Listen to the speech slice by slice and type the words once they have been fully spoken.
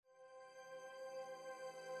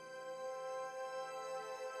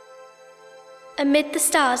Amid the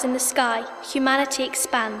stars in the sky, humanity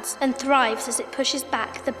expands and thrives as it pushes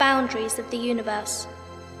back the boundaries of the universe.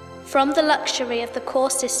 From the luxury of the core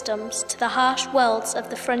systems to the harsh worlds of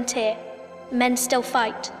the frontier, men still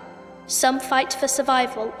fight. Some fight for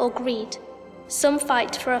survival or greed. Some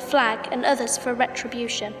fight for a flag and others for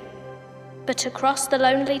retribution. But across the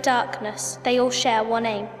lonely darkness, they all share one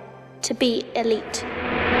aim: to be elite.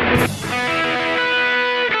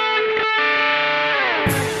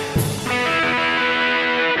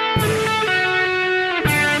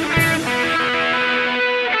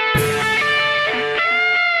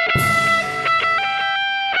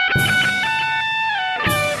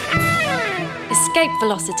 Escape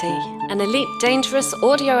Velocity, an elite dangerous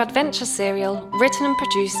audio adventure serial written and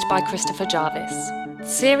produced by Christopher Jarvis.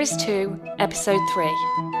 Series 2, Episode 3,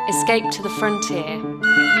 Escape to the Frontier.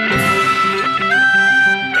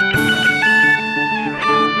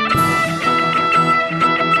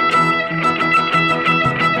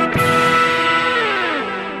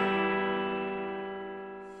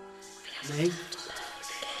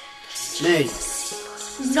 May.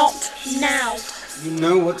 Not now. You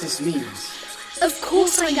know what this means. Of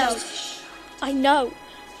course I know. I know.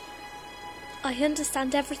 I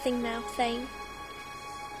understand everything now, Thane.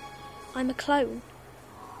 I'm a clone.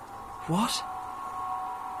 What?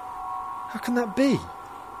 How can that be?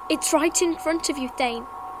 It's right in front of you, Thane.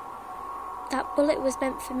 That bullet was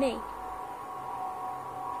meant for me.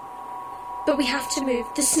 But we have to move.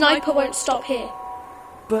 The sniper won't stop here.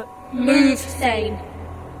 But... Move, Thane.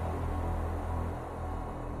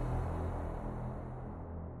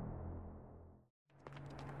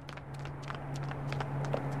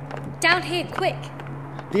 Down here, quick.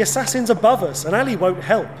 The assassin's above us, and Ali won't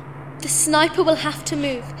help. The sniper will have to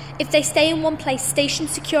move. If they stay in one place, station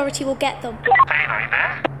security will get them. Thane, are you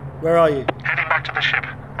there? Where are you? Heading back to the ship.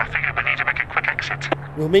 I figured we need to make a quick exit.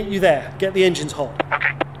 We'll meet you there. Get the engines hot.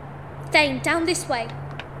 Okay. Thane, down this way.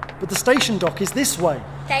 But the station dock is this way.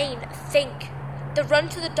 Thane, think. The run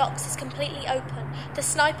to the docks is completely open. The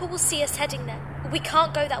sniper will see us heading there. We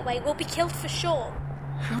can't go that way. We'll be killed for sure.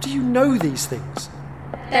 How do you know these things?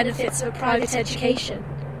 Benefits of a private education.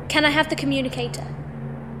 Can I have the communicator?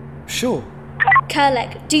 Sure.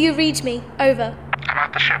 Kerlek, do you read me? Over. I'm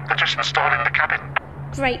at the ship. They're just installing the cabin.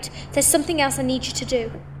 Great. There's something else I need you to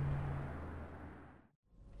do.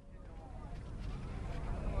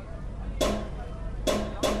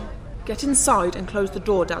 Get inside and close the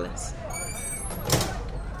door, Dallas.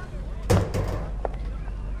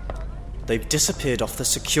 They've disappeared off the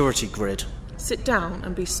security grid. Sit down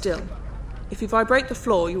and be still. If you vibrate the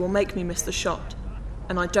floor, you will make me miss the shot.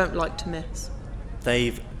 And I don't like to miss.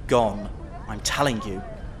 They've gone. I'm telling you.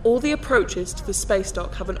 All the approaches to the space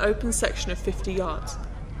dock have an open section of 50 yards.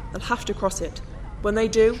 They'll have to cross it. When they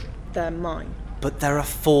do, they're mine. But there are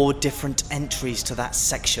 4 different entries to that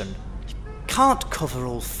section. You can't cover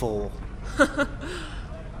all 4.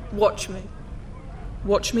 Watch me.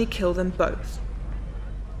 Watch me kill them both.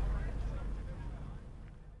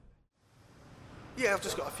 Yeah, I've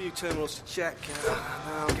just got a few terminals to check.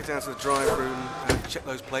 Now I'll get down to the drive room and check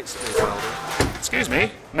those plates that need welding. Excuse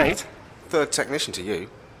me, mate. Third technician to you.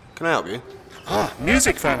 Can I help you? Ah,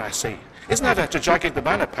 music fan, I see. Isn't that a Jagged the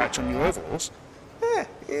Banner patch on your overalls? Yeah.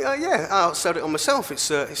 I sold it on myself.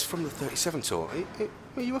 It's from the 37 tour.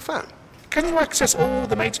 Are you a fan? Can you access all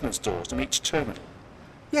the maintenance doors from each terminal?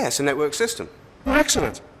 Yeah, it's a network system. Oh,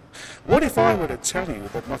 excellent. What if I were to tell you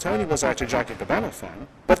that not only was I a Jagged the Banner fan,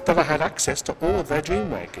 but that I had access to all their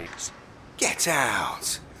Dreamwear gigs? Get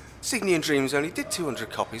out! Signian Dreams only did 200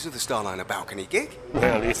 copies of the Starliner balcony gig.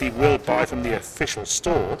 Well, if you will buy from the official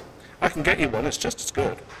store, I can get you one that's just as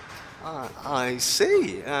good. I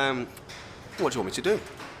see. What do you want me to do?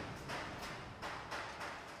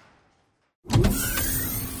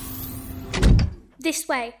 This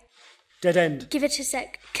way. Dead end. Give it a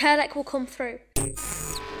sec. Kerlek will come through.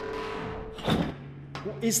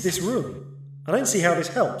 What is this room? I don't see how this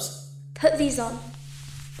helps. Put these on.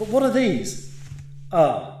 But what are these?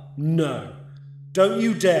 Ah, no. Don't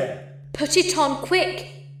you dare. Put it on,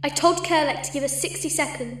 quick! I told Kerlek to give us 60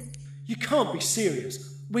 seconds. You can't be serious.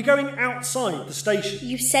 We're going outside the station.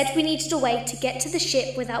 You said we needed a way to get to the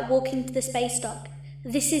ship without walking to the space dock.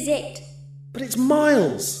 This is it. But it's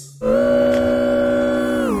miles.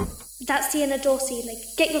 That's the inner door ceiling.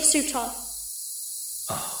 Get your suit on.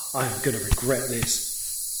 I am going to regret this.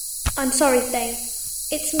 I'm sorry, Thane.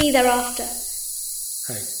 It's me they're after.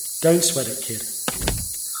 Hey, don't sweat it, kid.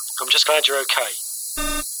 I'm just glad you're okay.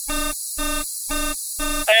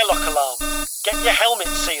 Airlock alarm. Get your helmet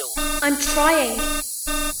sealed. I'm trying.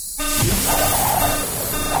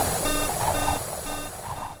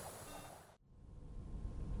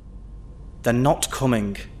 They're not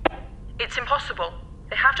coming. It's impossible.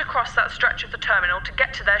 They have to cross that stretch of the terminal to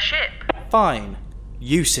get to their ship. Fine.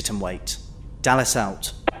 You sit and wait. Dallas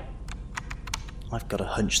out. I've got a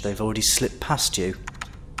hunch they've already slipped past you.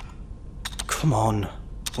 Come on.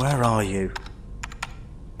 Where are you?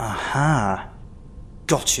 Aha.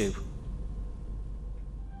 Got you.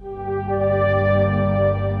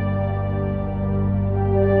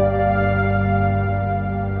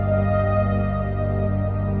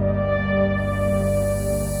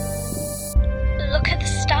 Look at the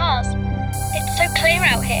stars. It's so clear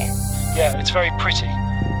out here. Yeah, it's very pretty.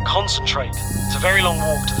 Concentrate. It's a very long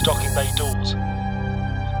walk to the docking bay doors.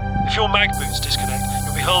 If your mag boots disconnect,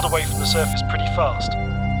 you'll be hurled away from the surface pretty fast.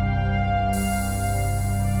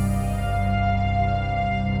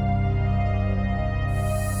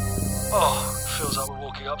 Oh, it feels like we're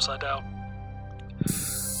walking upside down.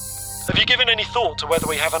 Have you given any thought to whether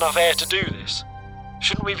we have enough air to do this?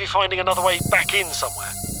 Shouldn't we be finding another way back in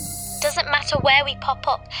somewhere? Doesn't matter where we pop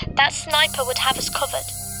up, that sniper would have us covered.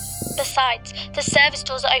 Besides, the service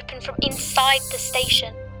doors are open from inside the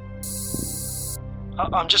station.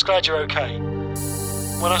 I'm just glad you're okay.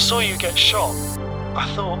 When I saw you get shot, I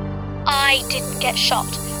thought... I didn't get shot.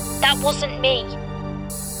 That wasn't me.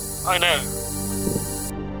 I know.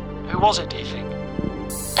 Who was it, do you think?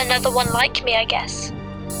 Another one like me, I guess.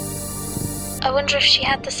 I wonder if she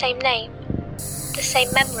had the same name, the same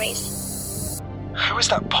memories. How is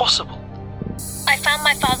that possible? I found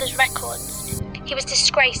my father's records. He was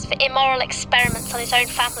disgraced for immoral experiments on his own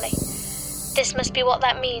family. This must be what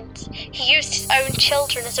that means. He used his own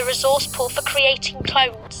children as a resource pool for creating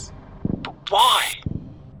clones. But why?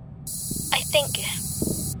 I think...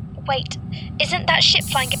 Wait, isn't that ship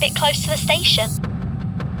flying a bit close to the station?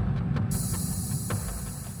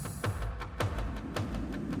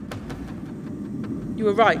 You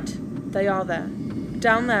were right. They are there.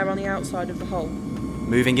 Down there on the outside of the hull.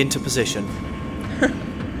 Moving into position.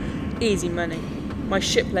 Easy money. My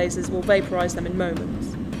ship lasers will vaporise them in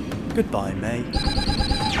moments. Goodbye, May.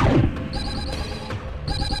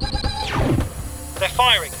 They're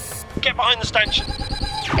firing. Get behind the stanchion.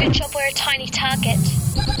 Good job we're a tiny target.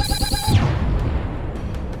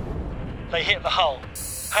 They hit the hull.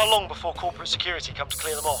 How long before corporate security come to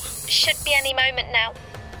clear them off? Should be any moment now.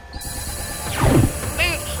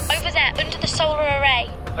 Move! Over there, under the solar array.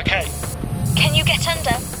 Okay. Can you get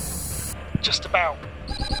under? Just about.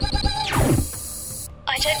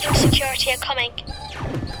 I don't think security are coming.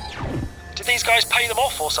 Did these guys pay them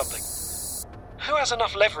off or something? Who has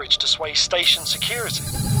enough leverage to sway station security?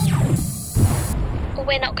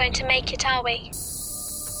 We're not going to make it, are we?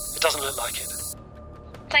 It doesn't look like it.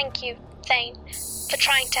 Thank you, Thane, for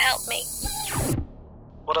trying to help me.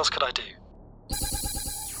 What else could I do?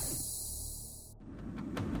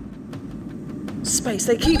 Space,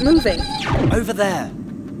 they keep moving. Over there.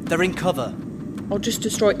 They're in cover. I'll just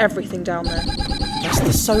destroy everything down there. That's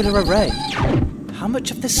the solar array. How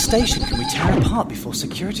much of this station can we tear apart before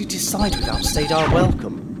security decide we've outstayed our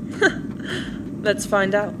welcome? Let's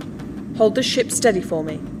find out. Hold the ship steady for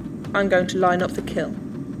me. I'm going to line up the kill.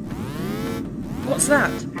 What's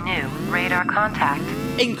that? New radar contact.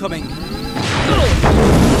 Incoming!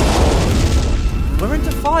 We're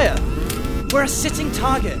under fire! We're a sitting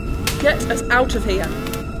target! Get us out of here!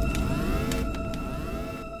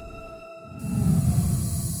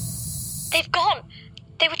 They've gone!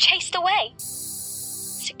 They were chased away!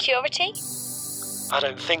 Security? I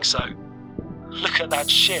don't think so. Look at that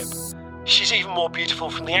ship. She's even more beautiful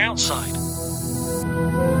from the outside.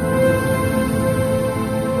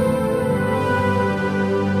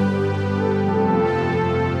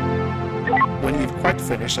 When you've quite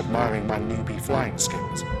finished admiring my newbie flying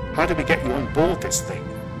skills, how do we get you on board this thing?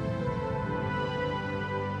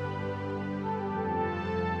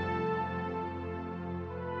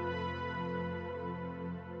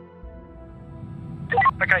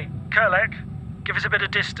 Okay, Kerlek, give us a bit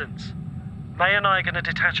of distance. May and I are going to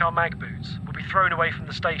detach our mag boots. We'll be thrown away from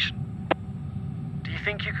the station. Do you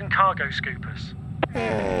think you can cargo scoop us?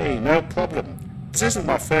 Hey, no problem. This isn't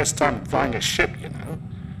my first time flying a ship, you know.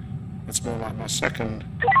 It's more like my second.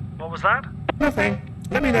 What was that? Nothing.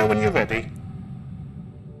 Let me know when you're ready.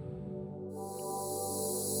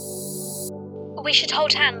 We should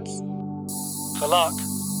hold hands. For luck.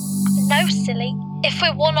 No, silly. If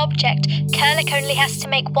we're one object, Kerlik only has to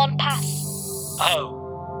make one pass. Oh.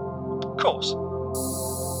 Of course.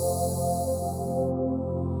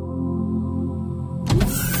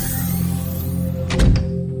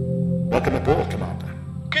 Welcome aboard, Commander.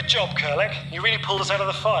 Good job, Kerlek. You really pulled us out of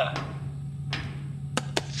the fire.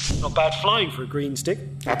 Not bad flying for a green stick.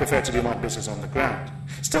 I prefer to do my business on the ground.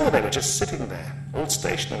 Still, they were just sitting there, all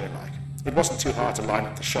stationary like. It wasn't too hard to line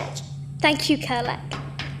up the shot. Thank you, Kerlek.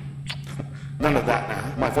 None of that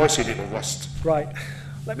now. My voice hit will rust. Right,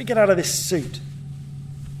 let me get out of this suit.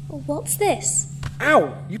 What's this?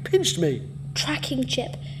 Ow! You pinched me. Tracking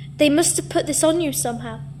chip. They must have put this on you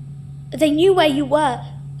somehow. They knew where you were.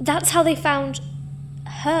 That's how they found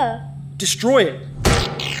her. Destroy it.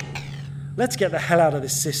 Let's get the hell out of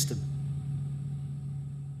this system.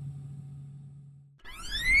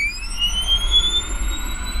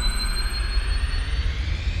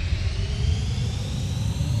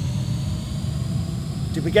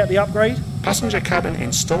 Did we get the upgrade? Passenger cabin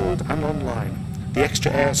installed and online. The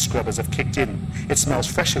extra air scrubbers have kicked in. It smells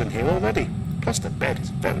fresher in here already. Plus the bed is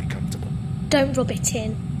very comfortable. Don't rub it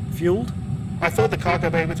in. Fueled? I filled the cargo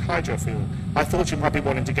bay with hydro fuel. I thought you might be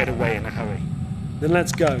wanting to get away in a hurry. Then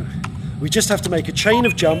let's go. We just have to make a chain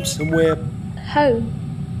of jumps and we're... home.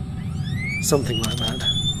 Something like that.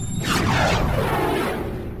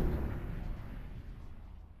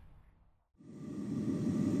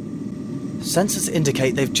 Sensors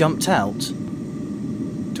indicate they've jumped out.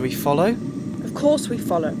 Do we follow? Of course we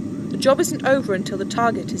follow. The job isn't over until the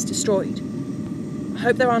target is destroyed. I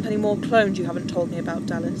hope there aren't any more clones you haven't told me about,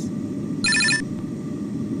 Dallas.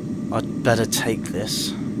 I'd better take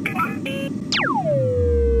this.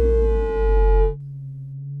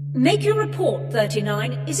 Make your report,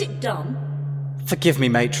 39. Is it done? Forgive me,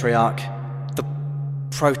 Matriarch. The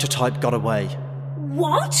prototype got away.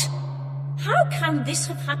 What? How can this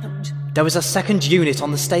have happened? There was a second unit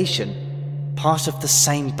on the station. Part of the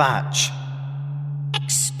same batch.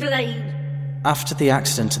 Explain. After the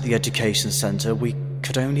accident at the education centre, we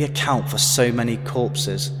could only account for so many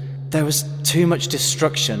corpses. There was too much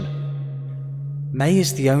destruction. May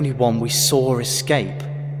is the only one we saw escape.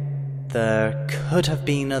 There could have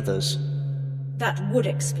been others. That would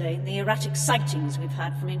explain the erratic sightings we've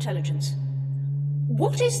had from intelligence.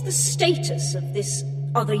 What is the status of this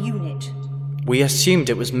other unit? We assumed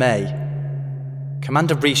it was May.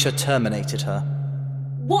 Commander Risha terminated her.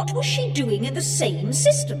 What was she doing in the same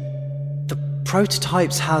system? The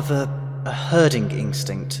prototypes have a herding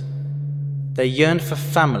instinct. They yearn for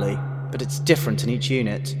family, but it's different in each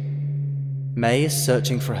unit. May is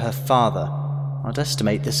searching for her father. I'd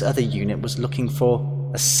estimate this other unit was looking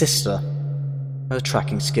for a sister. Her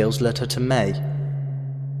tracking skills led her to May.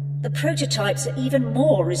 The prototypes are even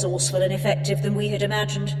more resourceful and effective than we had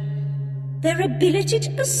imagined. Their ability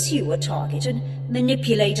to pursue a target and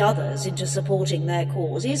manipulate others into supporting their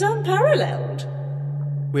cause is unparalleled.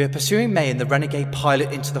 We are pursuing May and the renegade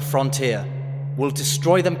pilot into the frontier. We'll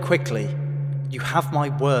destroy them quickly. You have my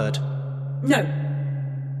word. No.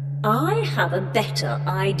 I have a better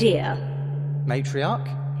idea. Matriarch?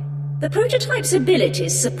 The prototype's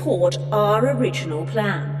abilities support our original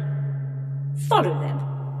plan. Follow them.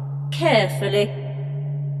 Carefully.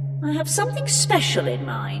 I have something special in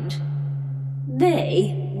mind.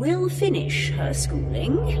 May will finish her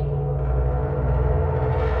schooling.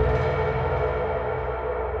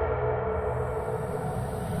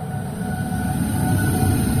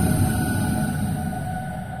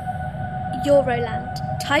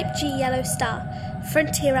 Euroland, Type G Yellow Star,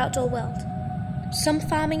 Frontier Outdoor World. Some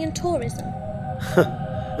farming and tourism.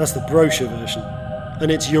 That's the brochure version. And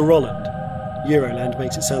it's Euroland. Euroland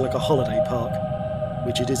makes it sound like a holiday park.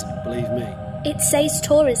 Which it isn't, believe me. It says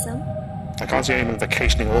tourism. I can't see anyone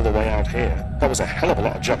vacationing all the way out here. That was a hell of a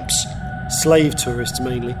lot of jumps. Slave tourists,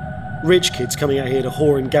 mainly. Rich kids coming out here to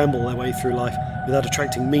whore and gamble their way through life without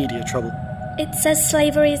attracting media trouble. It says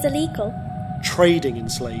slavery is illegal. Trading in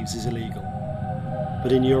slaves is illegal.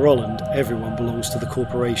 But in Euroland, everyone belongs to the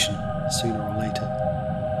corporation, sooner or later.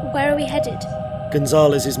 Where are we headed?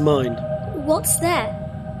 Gonzalez's mine. What's there?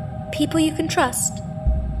 People you can trust?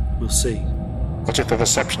 We'll see. What if the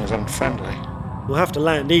reception is unfriendly? We'll have to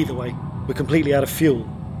land either way. We're completely out of fuel.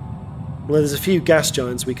 Well, there's a few gas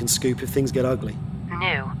giants we can scoop if things get ugly.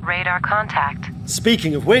 New radar contact.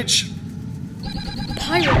 Speaking of which...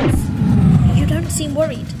 Pirates! You don't seem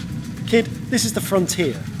worried. Kid, this is the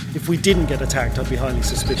frontier. If we didn't get attacked, I'd be highly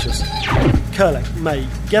suspicious. Kerlek, May,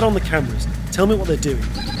 get on the cameras. Tell me what they're doing.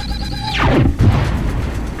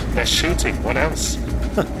 They're shooting. What else?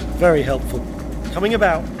 Very helpful. Coming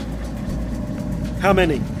about. How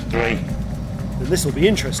many? 3. Then this will be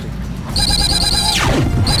interesting.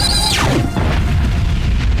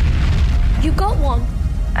 You got one.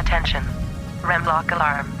 Attention. REM block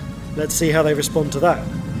alarm. Let's see how they respond to that.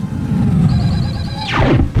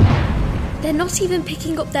 They're not even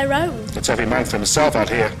picking up their own. It's every man for himself out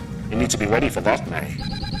here. You need to be ready for that, May.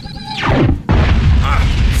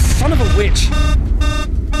 Son of a witch!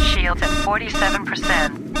 Shields at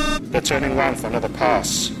 47%. They're turning round for another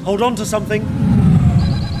pass. Hold on to something.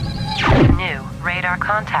 Radar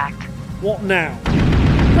contact. What now?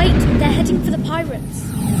 Wait, they're heading for the pirates.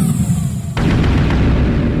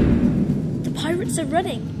 The pirates are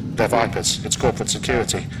running. They're Vipers. It's corporate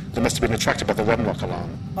security. They must have been attracted by the Remlock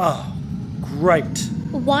alarm. Oh, great.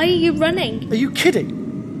 Why are you running? Are you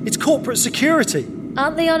kidding? It's corporate security.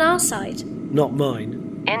 Aren't they on our side? Not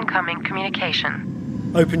mine. Incoming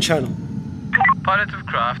communication. Open channel. Pilot of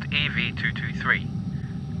craft EV-223.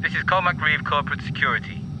 This is Colmac Reeve Corporate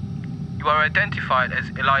Security. You are identified as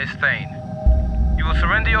Elias Thane. You will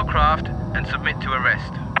surrender your craft and submit to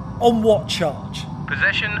arrest. On what charge?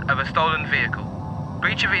 Possession of a stolen vehicle.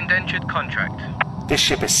 Breach of indentured contract. This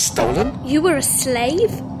ship is stolen? You were a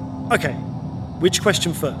slave? Okay, which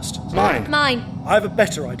question first? Mine. Mine. I have a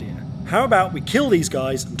better idea. How about we kill these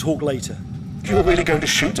guys and talk later? You're really going to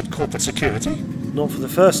shoot at corporate security? Not for the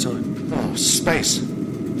first time. Oh, space.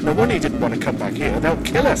 No wonder you didn't want to come back here. They'll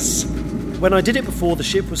kill us. When I did it before, the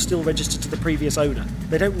ship was still registered to the previous owner.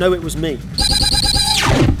 They don't know it was me.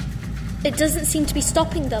 It doesn't seem to be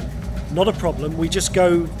stopping them. Not a problem, we just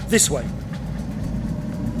go this way.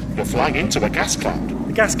 You're flying into a gas cloud.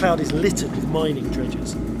 The gas cloud is littered with mining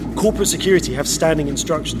dredgers. Corporate security have standing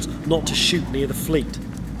instructions not to shoot near the fleet.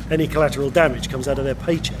 Any collateral damage comes out of their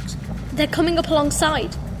paychecks. They're coming up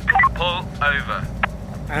alongside. Pull over.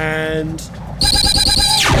 And...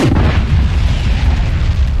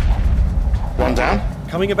 One down.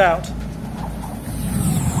 Coming about.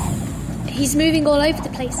 He's moving all over the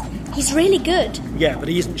place. He's really good. Yeah, but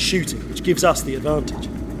he isn't shooting, which gives us the advantage.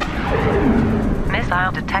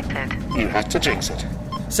 Missile detected. You had to jinx it.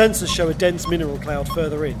 Sensors show a dense mineral cloud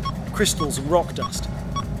further in. Crystals and rock dust.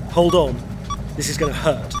 Hold on. This is going to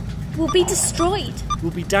hurt. We'll be destroyed.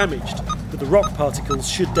 We'll be damaged, but the rock particles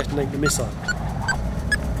should detonate the missile.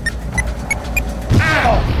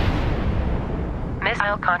 Ow!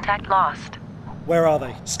 Missile contact lost. Where are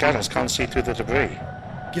they? Scanners can't see through the debris.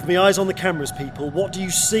 Give me eyes on the cameras, people. What do you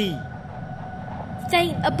see?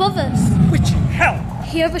 Thane, above us. Which hell?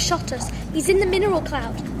 He overshot us. He's in the mineral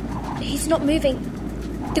cloud. He's not moving.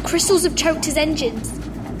 The crystals have choked his engines.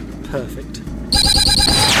 Perfect.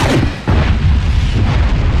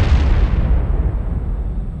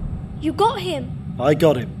 You got him. I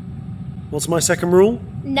got him. What's my second rule?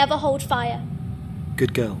 Never hold fire.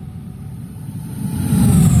 Good girl.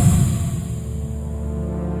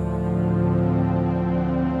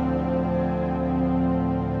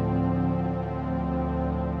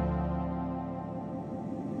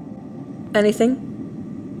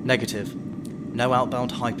 Anything? Negative. No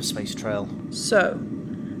outbound hyperspace trail. So,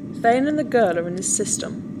 Thane and the girl are in this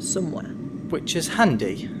system somewhere. Which is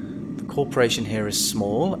handy. The corporation here is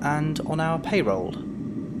small and on our payroll.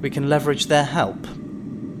 We can leverage their help.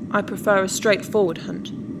 I prefer a straightforward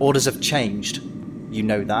hunt. Orders have changed. You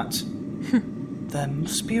know that. There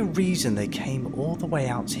must be a reason they came all the way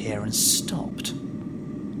out here and stopped.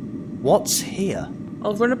 What's here?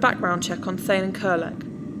 I'll run a background check on Thane and Kurlek.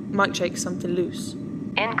 Might shake something loose.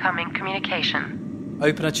 Incoming communication.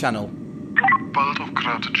 Open a channel. Pilot of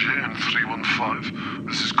craft JN315.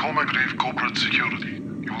 This is Colmac Reeve Corporate Security.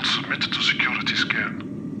 You will submit to security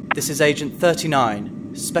scan. This is Agent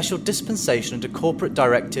 39, Special Dispensation under Corporate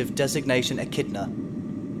Directive Designation Echidna.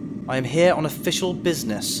 I am here on official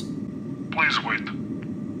business. Please wait.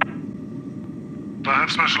 I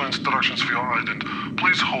have special instructions for your ident.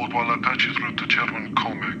 Please hold while I patch you through to Chairman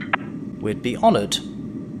Colmac. We'd be honoured.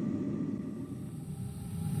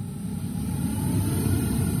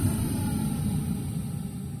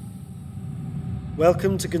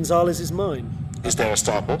 Welcome to Gonzalez's mine. Is there a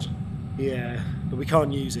starport? Yeah, but we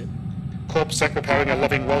can't use it. CorpSec preparing a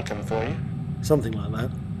loving welcome for you. Something like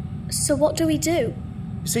that. So what do we do?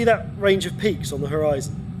 You see that range of peaks on the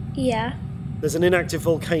horizon? Yeah. There's an inactive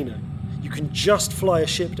volcano. You can just fly a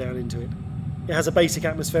ship down into it. It has a basic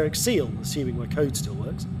atmospheric seal, assuming my code still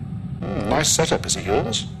works. Nice setup, is it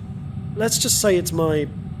yours? Let's just say it's my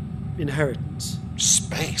inheritance.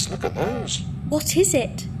 Space, look at those. What is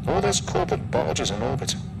it? All those corporate barges in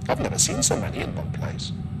orbit. I've never seen so many in one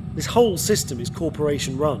place. This whole system is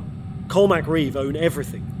corporation run. Colmac Reeve own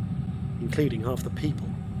everything, including half the people.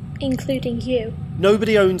 Including you.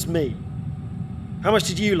 Nobody owns me. How much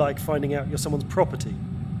did you like finding out you're someone's property?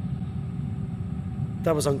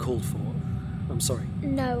 That was uncalled for. I'm sorry.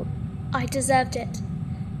 No, I deserved it.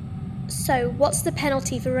 So, what's the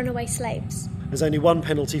penalty for runaway slaves? There's only one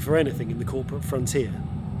penalty for anything in the corporate frontier.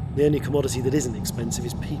 The only commodity that isn't expensive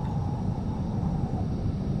is people.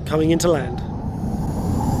 Coming into land.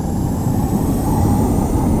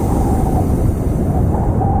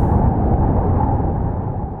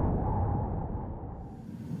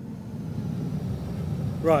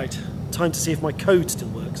 Right, time to see if my code still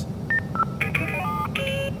works.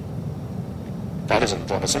 That isn't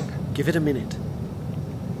promising. Give it a minute.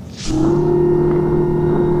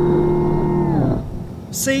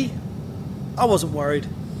 See? I wasn't worried.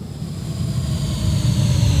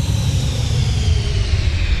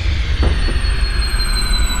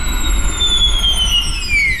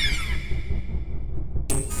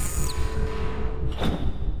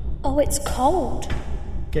 Oh, it's cold.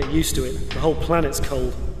 Get used to it. The whole planet's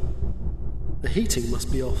cold. The heating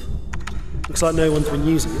must be off. Looks like no one's been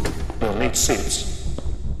using it. We'll need suits.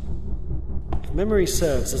 If memory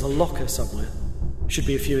serves, there's a locker somewhere. Should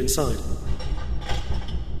be a few inside.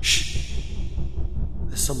 Shh!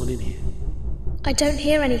 There's someone in here. I don't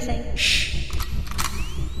hear anything. Shh!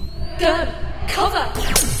 Gun! Cover!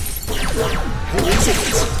 Who is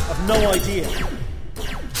it? I've no idea.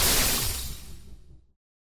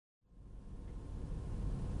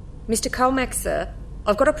 Mr. Colmack, sir,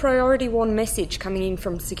 I've got a Priority 1 message coming in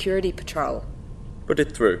from Security Patrol. Put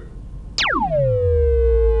it through.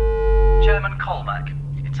 Chairman Colmack,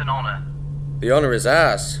 it's an honour. The honour is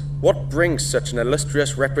ours. What brings such an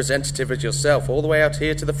illustrious representative as yourself all the way out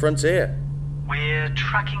here to the frontier? We're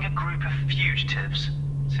tracking a group of fugitives.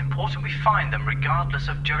 It's important we find them regardless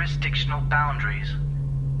of jurisdictional boundaries.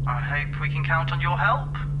 I hope we can count on your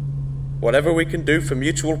help. Whatever we can do for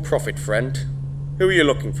mutual profit, friend. Who are you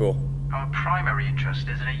looking for? Our primary interest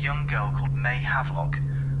is in a young girl called May Havelock,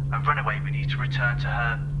 a runaway we need to return to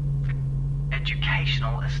her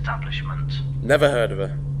educational establishment. Never heard of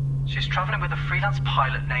her. She's travelling with a freelance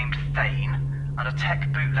pilot named Thane and a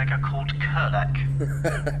tech bootlegger called Kurlek.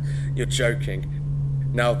 You're joking.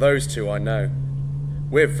 Now those two I know.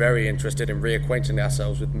 We're very interested in reacquainting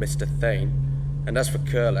ourselves with Mr. Thane. And as for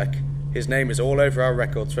Kurlek, his name is all over our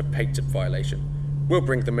records for patent violation. We'll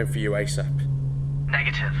bring them in for you ASAP.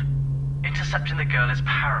 Negative. Intercepting the girl is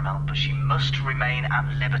paramount, but she must remain at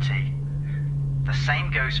liberty. The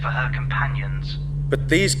same goes for her companions. But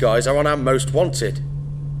these guys are on our most wanted.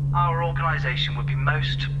 Our organisation would be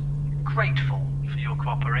most grateful for your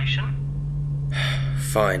cooperation.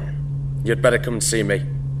 Fine. You'd better come and see me.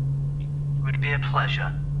 It would be a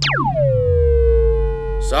pleasure.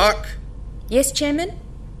 Sark? Yes, Chairman?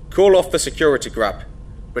 Call off the security grab,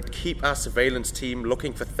 but keep our surveillance team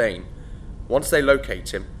looking for Thane. Once they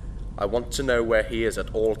locate him, I want to know where he is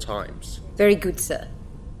at all times. Very good, sir.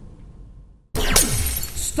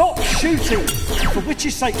 Stop shooting! For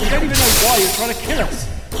witch's sake, we don't even know why you're trying to kill us.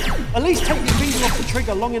 At least take your finger off the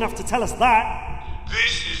trigger long enough to tell us that.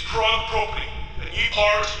 This is private property, and you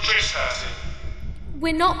pirates are trespassing.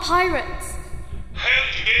 We're not pirates. How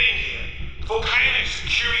did you get in here? The volcano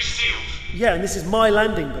security sealed. Yeah, and this is my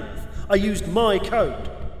landing berth. I used my code.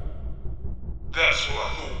 That's what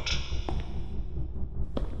I thought.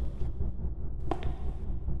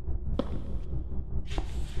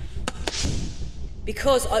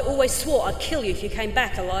 Because I always swore I'd kill you if you came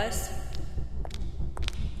back, Elias.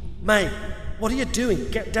 May, what are you doing?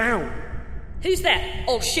 Get down. Who's that?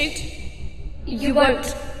 I'll shoot. You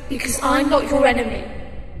won't, because I'm not your enemy.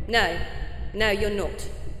 No, you're not.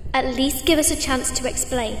 At least give us a chance to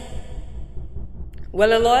explain.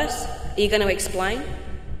 Well, Elias, are you going to explain?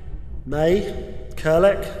 May,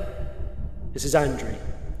 Kurlek, this is Andri,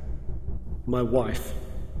 my wife.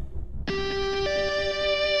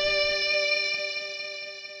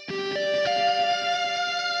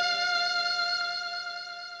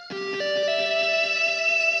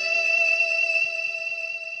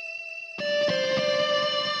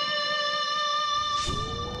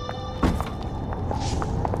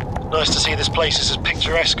 Nice to see this place is as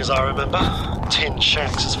picturesque as I remember. Tin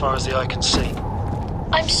shacks as far as the eye can see.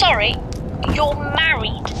 I'm sorry, you're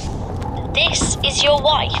married. This is your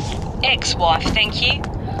wife. Ex-wife, thank you.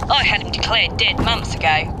 I had him declared dead months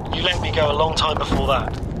ago. You let me go a long time before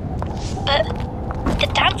that. But the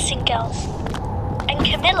dancing girls and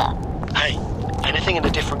Camilla. Hey, anything in a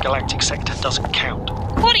different galactic sector doesn't count.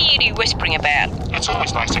 What are you two whispering about? It's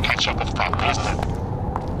always nice to catch up with family, isn't it?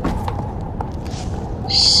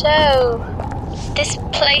 So, this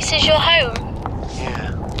place is your home?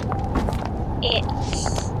 Yeah.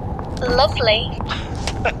 It's lovely.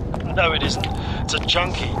 No, it isn't. It's a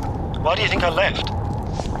junkie. Why do you think I left?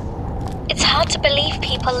 It's hard to believe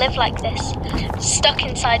people live like this, stuck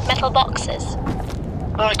inside metal boxes.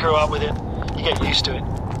 I grew up with it. You get used to it.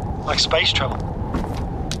 Like space travel.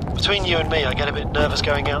 Between you and me, I get a bit nervous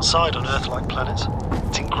going outside on Earth-like planets.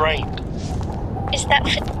 It's ingrained. Is that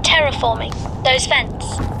for terraforming? Those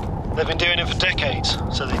vents? They've been doing it for decades,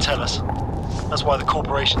 so they tell us. That's why the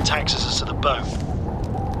corporation taxes us to the bone.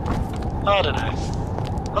 I don't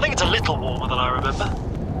know. I think it's a little warmer than I remember.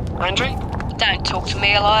 Andri? Don't talk to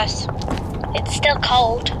me, Elias. It's still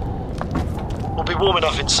cold. We'll be warm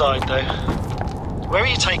enough inside, though. Where are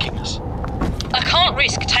you taking us? I can't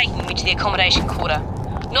risk taking you to the accommodation quarter.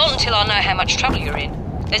 Not until I know how much trouble you're in.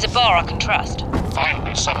 There's a bar I can trust.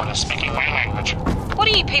 Finally, someone is speaking my language. What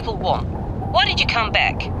do you people want? Why did you come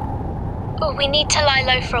back? Oh, we need to lie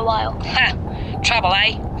low for a while. Ha! Trouble,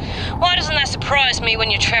 eh? Why doesn't that surprise me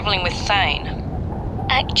when you're travelling with Thane?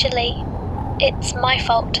 Actually, it's my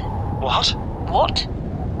fault. What? What?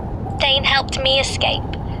 Thane helped me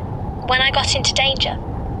escape when I got into danger.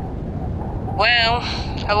 Well,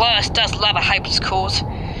 Elias does love a hopeless cause,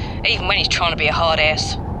 even when he's trying to be a hard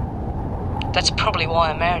ass. That's probably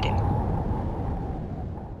why I married him.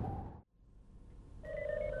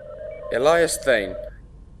 Elias Thane,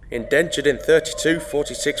 indentured in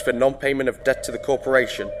 3246 for non-payment of debt to the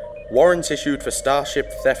corporation. Warrants issued for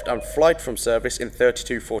starship theft and flight from service in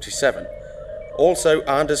 3247. Also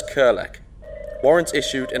Anders Kurlek. Warrants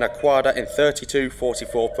issued in Aquada in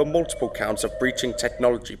 3244 for multiple counts of breaching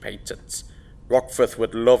technology patents. Rockforth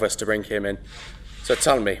would love us to bring him in. So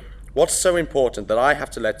tell me, what's so important that I have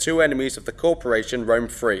to let two enemies of the corporation roam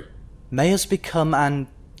free? May has become an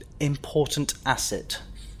important asset.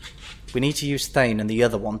 We need to use Thane and the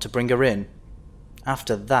other one to bring her in.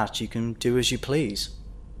 After that, you can do as you please.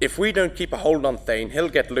 If we don't keep a hold on Thane, he'll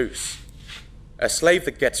get loose. A slave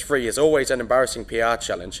that gets free is always an embarrassing PR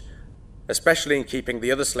challenge, especially in keeping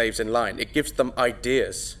the other slaves in line. It gives them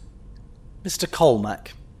ideas. Mr.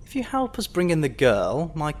 Colmack, if you help us bring in the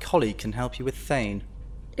girl, my colleague can help you with Thane.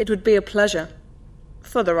 It would be a pleasure.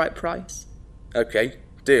 For the right price. Okay,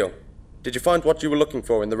 deal. Did you find what you were looking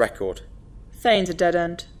for in the record? Thane's a dead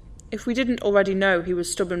end. If we didn't already know he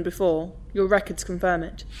was stubborn before, your records confirm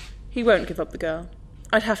it. He won't give up the girl.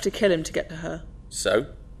 I'd have to kill him to get to her. So,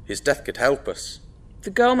 his death could help us. The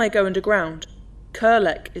girl may go underground.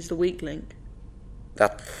 Kurlek is the weak link.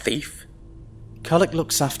 That thief? Kurlek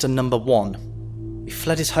looks after number one. He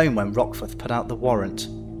fled his home when Rockforth put out the warrant.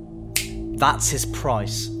 That's his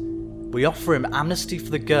price. We offer him amnesty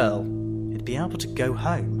for the girl. He'd be able to go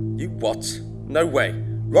home. You what? No way.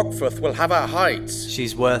 Rockforth will have our hides.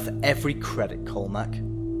 She's worth every credit, Colmack.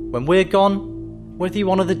 When we're gone, whether you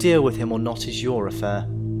honour the deal with him or not is your affair.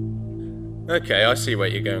 Okay, I see where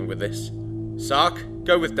you're going with this. Sark,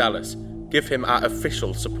 go with Dallas. Give him our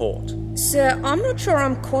official support. Sir, I'm not sure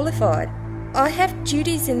I'm qualified. I have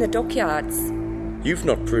duties in the dockyards. You've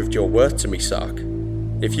not proved your worth to me, Sark.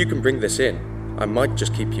 If you can bring this in, I might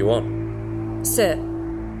just keep you on. Sir.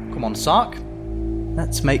 Come on, Sark.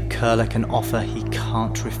 Let's make Kurlek an offer he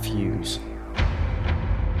can't refuse.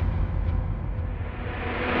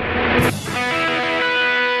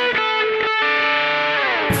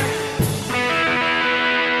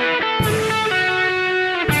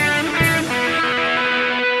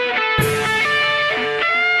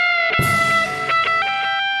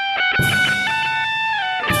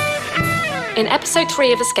 In episode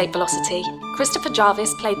 3 of Escape Velocity, Christopher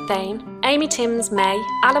Jarvis played Thane, Amy Timms May,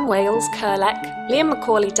 Alan Wales Kurlek, Liam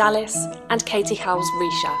Macaulay Dallas, and Katie Howells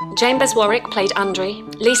Risha. Jane Bess Warwick played Andri,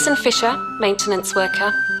 Leeson Fisher, maintenance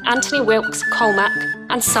worker, Anthony Wilkes Colmack,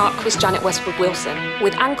 and Sark was Janet Westwood Wilson,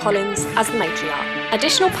 with Anne Collins as the matriarch.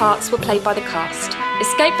 Additional parts were played by the cast.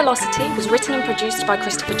 Escape Velocity was written and produced by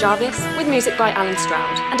Christopher Jarvis, with music by Alan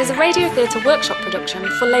Stroud, and is a Radio Theatre Workshop production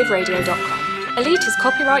for laveradio.com. Elite is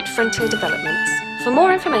copyright Frontier Developments. For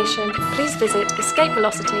more information, please visit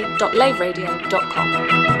escapevelocity.laveradio.com.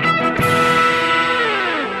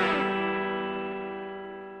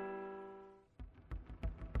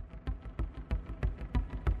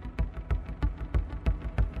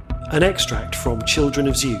 An extract from Children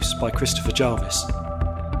of Zeus by Christopher Jarvis.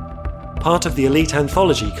 Part of the Elite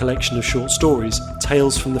Anthology collection of short stories,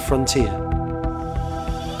 Tales from the Frontier.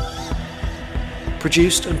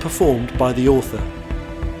 Produced and performed by the author.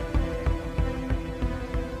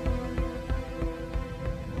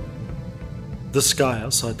 The sky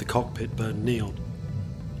outside the cockpit burned neon.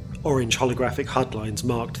 Orange holographic HUD lines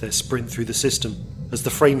marked their sprint through the system as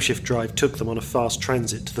the frameshift drive took them on a fast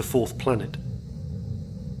transit to the fourth planet.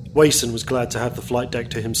 Wason was glad to have the flight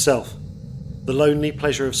deck to himself. The lonely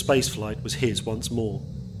pleasure of spaceflight was his once more.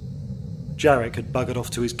 Jarek had buggered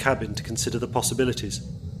off to his cabin to consider the possibilities.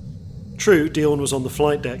 True, Dion was on the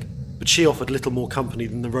flight deck, but she offered little more company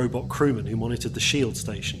than the robot crewman who monitored the shield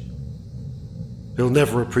station. "He'll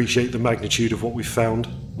never appreciate the magnitude of what we've found,"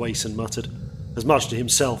 Wason muttered, as much to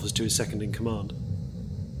himself as to his second-in-command.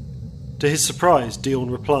 To his surprise,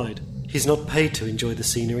 Dion replied, "He's not paid to enjoy the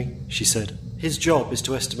scenery," she said. "His job is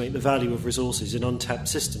to estimate the value of resources in untapped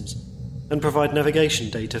systems and provide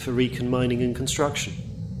navigation data for recon mining and construction."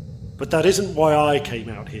 "But that isn't why I came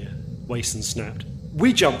out here," Wason snapped.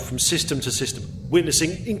 We jump from system to system,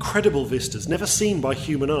 witnessing incredible vistas never seen by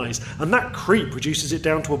human eyes, and that creep reduces it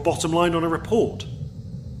down to a bottom line on a report.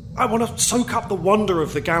 I want to soak up the wonder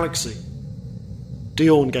of the galaxy.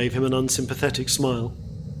 Diorn gave him an unsympathetic smile.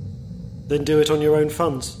 Then do it on your own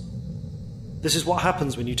funds. This is what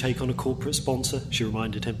happens when you take on a corporate sponsor, she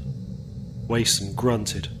reminded him. Wason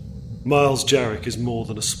grunted. Miles Jarek is more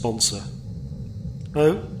than a sponsor.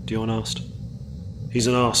 Oh? Diorn asked. He's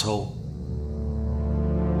an arsehole.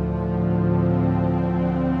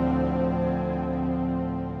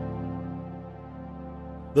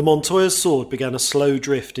 The Montoya's sword began a slow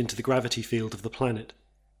drift into the gravity field of the planet.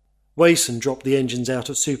 Wason dropped the engines out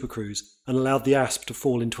of supercruise and allowed the Asp to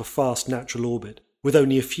fall into a fast natural orbit, with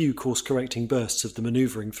only a few course-correcting bursts of the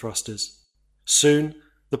manoeuvring thrusters. Soon,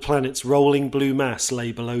 the planet's rolling blue mass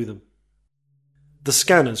lay below them. The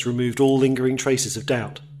scanners removed all lingering traces of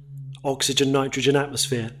doubt. Oxygen-nitrogen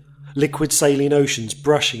atmosphere, liquid saline oceans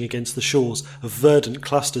brushing against the shores of verdant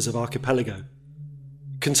clusters of archipelago.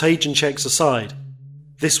 Contagion checks aside,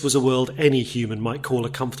 this was a world any human might call a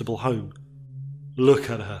comfortable home. Look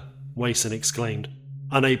at her, Wason exclaimed,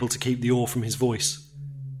 unable to keep the awe from his voice.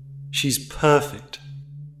 She's perfect.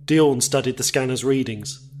 Diorn studied the scanner's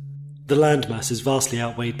readings. The landmass is vastly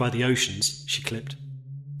outweighed by the oceans, she clipped.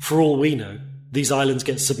 For all we know, these islands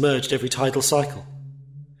get submerged every tidal cycle.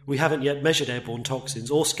 We haven't yet measured airborne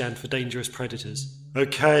toxins or scanned for dangerous predators.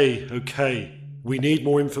 Okay. We need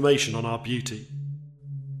more information on our beauty.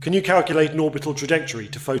 Can you calculate an orbital trajectory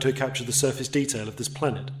to photo-capture the surface detail of this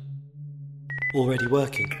planet? Already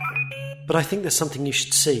working. But I think there's something you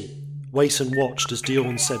should see. Wason watched as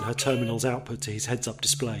Diorn sent her terminal's output to his heads-up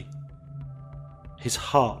display. His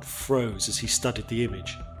heart froze as he studied the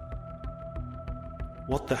image.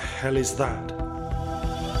 What the hell is that?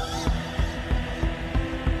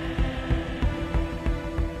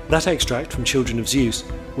 That extract from Children of Zeus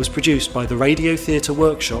was produced by the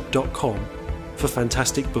RadioTheatreWorkshop.com for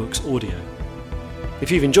Fantastic Books Audio. If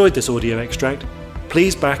you've enjoyed this audio extract,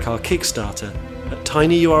 please back our Kickstarter at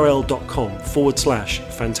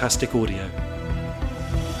tinyurl.com/fantastic audio.